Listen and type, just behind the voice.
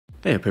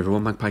Hey up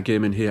everyone, Magpie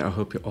Gaming here. I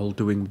hope you're all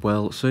doing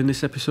well. So in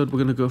this episode we're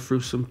going to go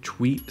through some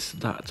tweets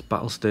that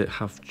Battlestate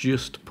have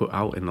just put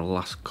out in the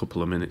last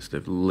couple of minutes.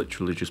 They've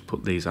literally just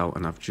put these out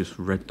and I've just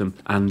read them.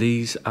 And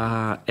these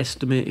are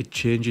estimated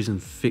changes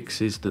and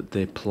fixes that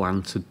they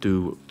plan to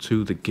do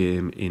to the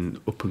game in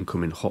up and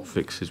coming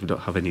hotfixes. We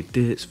don't have any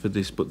dates for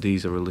this, but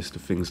these are a list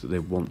of things that they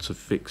want to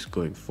fix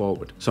going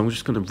forward. So I'm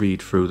just going to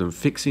read through them.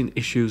 Fixing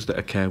issues that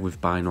occur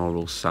with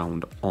binaural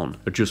sound on.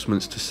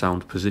 Adjustments to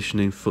sound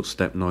positioning,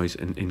 footstep noise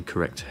and incorrect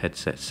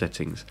headset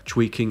settings,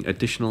 tweaking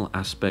additional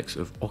aspects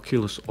of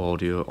Oculus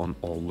audio on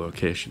all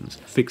locations,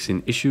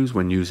 fixing issues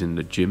when using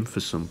the gym for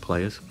some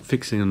players,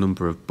 fixing a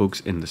number of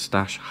bugs in the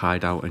stash,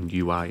 hideout and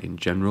UI in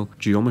general,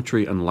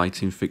 geometry and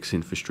lighting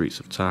fixing for Streets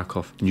of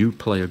Tarkov, new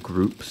player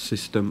group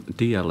system,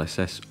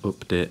 DLSS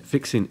update,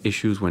 fixing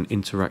issues when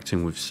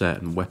interacting with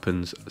certain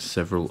weapons,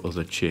 several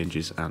other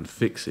changes and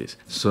fixes.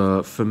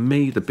 So for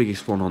me, the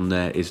biggest one on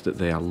there is that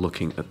they are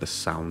looking at the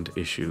sound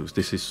issues.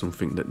 This is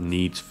something that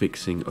needs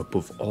fixing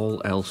above all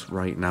else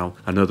right now.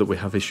 I know that we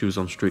have issues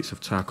on Streets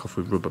of Tarkov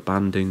with rubber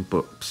banding,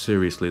 but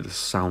seriously the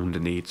sound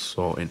needs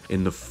sorting.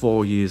 In the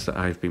 4 years that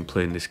I've been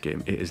playing this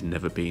game, it has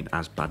never been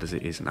as bad as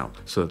it is now.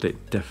 So they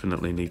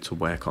definitely need to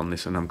work on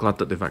this, and I'm glad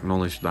that they've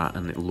acknowledged that,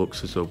 and it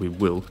looks as though we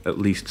will, at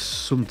least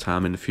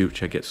sometime in the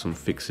future, get some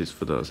fixes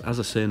for those.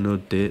 As I say, no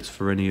dates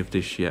for any of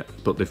this yet,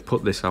 but they've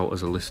put this out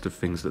as a list of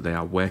things that they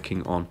are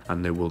working on,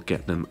 and they will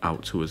get them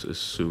out to us as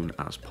soon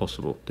as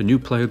possible. The new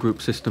player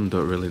group system,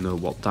 don't really know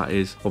what that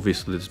is.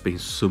 Obviously there's been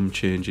some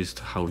changes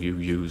to how you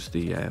use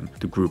the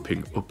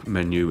grouping up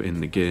menu in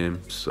the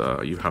game,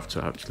 so you have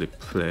to actually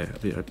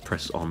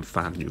press on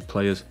find new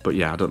players. But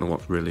yeah, I don't know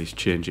what really is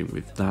changing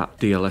with that.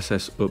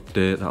 DLSS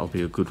update, that'll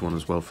be a good one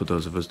as well for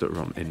those of us that are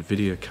on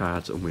Nvidia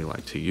cards and we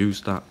like to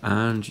use that.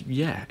 And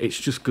yeah, it's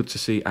just good to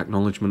see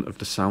acknowledgement of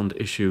the sound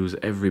issues.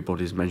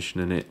 Everybody's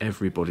mentioning it,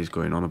 everybody's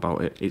going on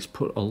about it. It's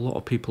put a lot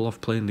of people off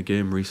playing the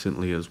game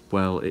recently as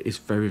well. It is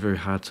very, very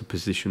hard to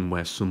position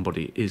where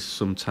somebody is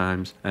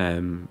sometimes,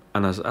 and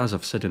as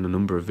I've said in a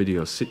number of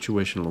videos,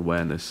 situational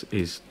awareness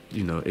is,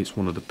 you know, it's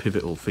one of the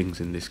pivotal things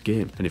in this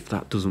game, and if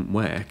that doesn't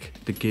work,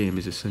 the game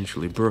is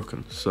essentially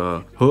broken.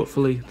 So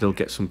hopefully they'll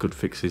get some good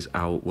fixes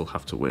out. We'll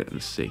have to wait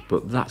and see.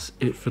 But that's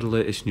it for the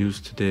latest news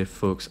today,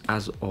 folks.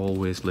 As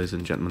always, ladies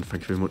and gentlemen,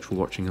 thank you very much for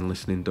watching and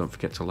listening. Don't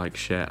forget to like,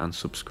 share and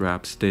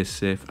subscribe. Stay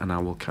safe, and I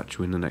will catch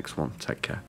you in the next one. Take care.